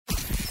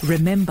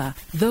Remember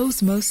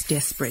those most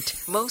desperate,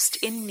 most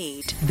in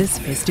need this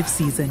festive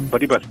season.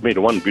 Madiba made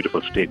one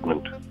beautiful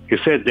statement. He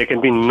said there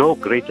can be no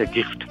greater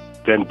gift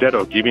than that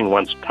of giving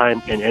one's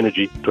time and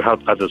energy to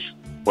help others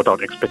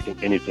without expecting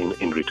anything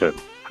in return.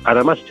 And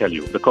I must tell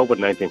you, the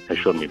COVID-19 has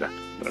shown me that.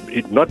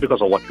 Not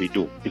because of what we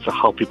do, it's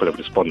how people have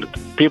responded.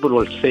 People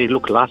will say,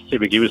 look, last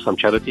year we gave you some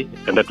charity,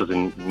 and that was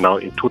now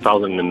in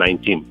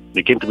 2019.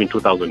 They came to me in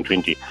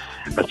 2020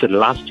 and said,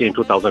 last year in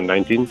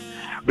 2019,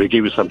 we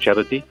gave you some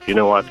charity. You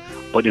know what?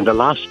 But in the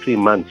last 3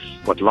 months,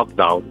 the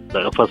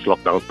first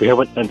lockdown, we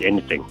haven't earned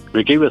anything.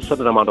 We gave you a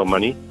certain amount of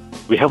money.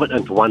 We haven't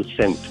earned 1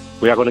 cent.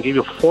 We are going to give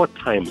you 4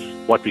 times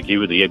what we gave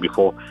you the year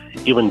before,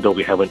 even though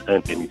we haven't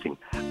earned anything.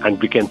 And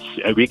we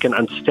can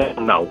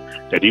understand now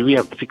that if we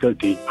have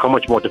difficulty, how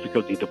much more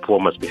difficulty the poor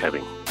must be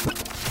having.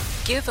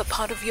 Give a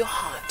part of your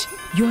heart,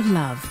 your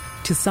love,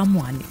 to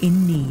someone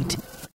in need.